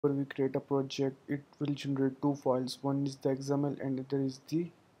Whenever we create a project, it will generate two files. One is the XML and other is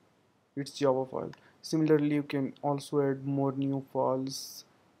the its Java file. Similarly, you can also add more new files.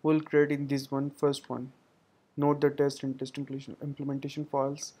 We'll create in this one, first one. Note the test and test implementation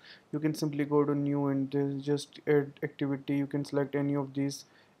files. You can simply go to new and just add activity. You can select any of these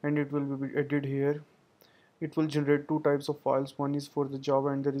and it will be added here. It will generate two types of files. One is for the Java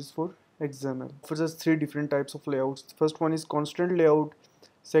and that is for XML. For just three different types of layouts. The first one is constant layout,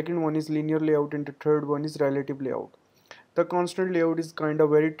 second one is linear layout, and the third one is relative layout. The constant layout is kind of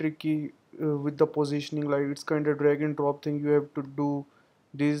very tricky with the positioning, like it's kind of drag and drop thing. You have to do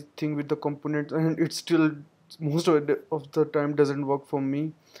this thing with the components and it still most of the time doesn't work for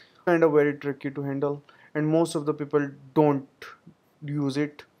me. Kind of very tricky to handle and most of the people don't use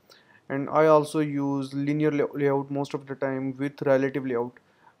it. And I also use linear layout most of the time with relative layout.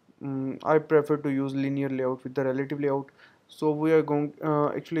 I prefer to use linear layout with the relative layout. So we are going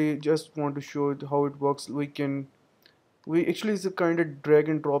actually just want to show how it works. We actually it's a kind of drag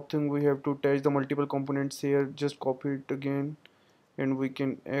and drop thing. We have to attach the multiple components here, just copy it again and we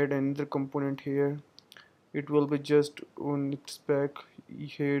can add another component here. It will be just on its back.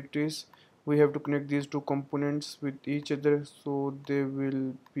 Here it is. We have to connect these two components with each other so they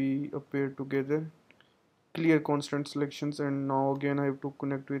will be appear together. Clear constant selections, and now again I have to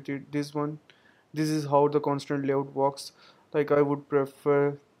connect with it this one. This is how the constant layout works. Like I would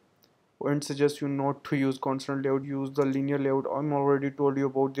prefer and suggest you not to use constant layout, use the linear layout. I'm already told you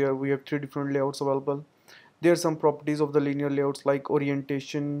about there we have three different layouts available. There are some properties of the linear layouts, like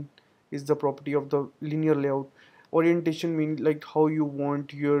orientation is the property of the linear layout. Orientation means like how you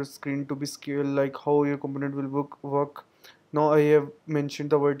want your screen to be scaled, like how your component will work. Now I have mentioned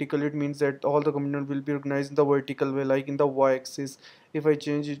the vertical. It means that all the component will be organized in the vertical way, like in the y-axis. If I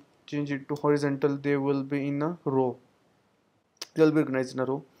change it to horizontal, they will be in a row. They'll be organized in a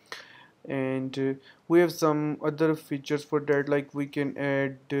row. And we have some other features for that, like we can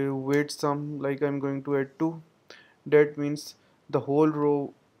add weight sum. Like I'm going to add 2. That means the whole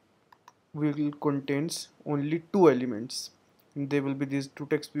row will contains only 2 elements, and they will be these two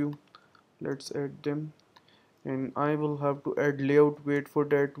text view. Let's add them, and I will have to add layout weight for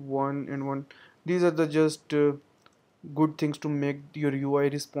that, 1 and 1. These are the just good things to make your UI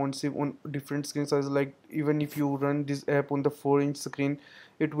responsive on different screen sizes. Like even if you run this app on the 4-inch screen,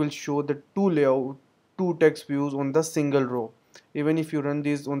 it will show the two text views on the single row. Even if you run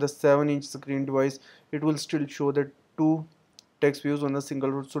this on the 7-inch screen device, it will still show the two text views on a single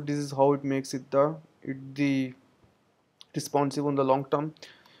row. So this is how it makes the responsive on the long term.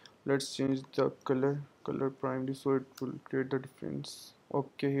 Let's change the color primary so it will create the difference.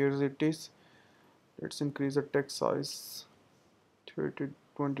 Okay, here it is. Let's increase the text size 30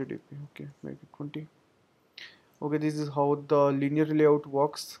 20 dp. Okay, make it 20. Okay, this is how the linear layout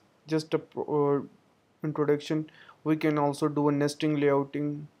works. Just a introduction. We can also do a nesting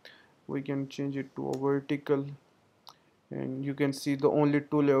layouting. We can change it to a vertical, and you can see the only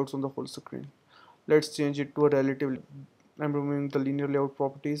two layouts on the whole screen. Let's change it to a relative. I'm removing the linear layout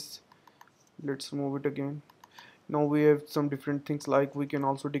properties. Let's remove it again. Now we have some different things, like we can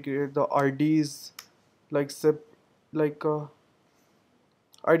also declare the IDs, like like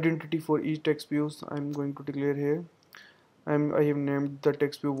identity for each text views. I'm going to declare here. I have named the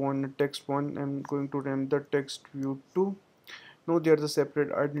text view 1 text 1. I'm going to name the text view 2. Now they are the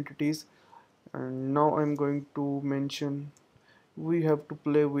separate identities, and now I'm going to mention we have to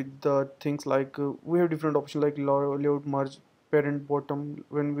play with the things, like we have different options like layout merge parent bottom.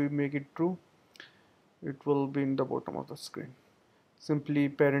 When we make it true, it will be in the bottom of the screen. Simply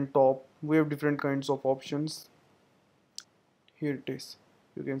parent top. We have different kinds of options. Here it is.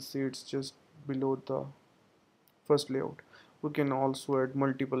 You can see it's just below the first layout. We can also add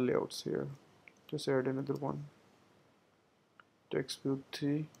multiple layouts here. Just add another one, text view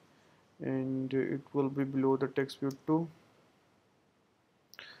 3, and it will be below the text view 2.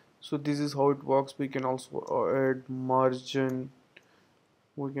 So this is how it works. We can also add margin,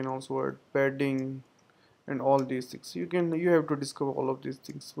 we can also add padding and all these things. You have to discover all of these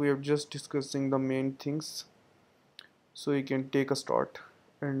things. We are just discussing the main things, so you can take a start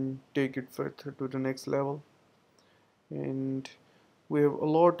and take it further to the next level. And we have a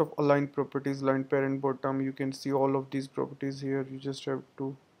lot of aligned properties, line parent bottom. You can see all of these properties here. You just have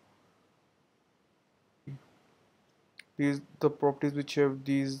to these the properties which have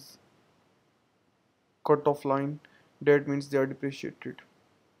these cutoff line, that means they are depreciated.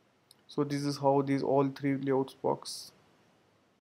 So this is how these all three layouts works.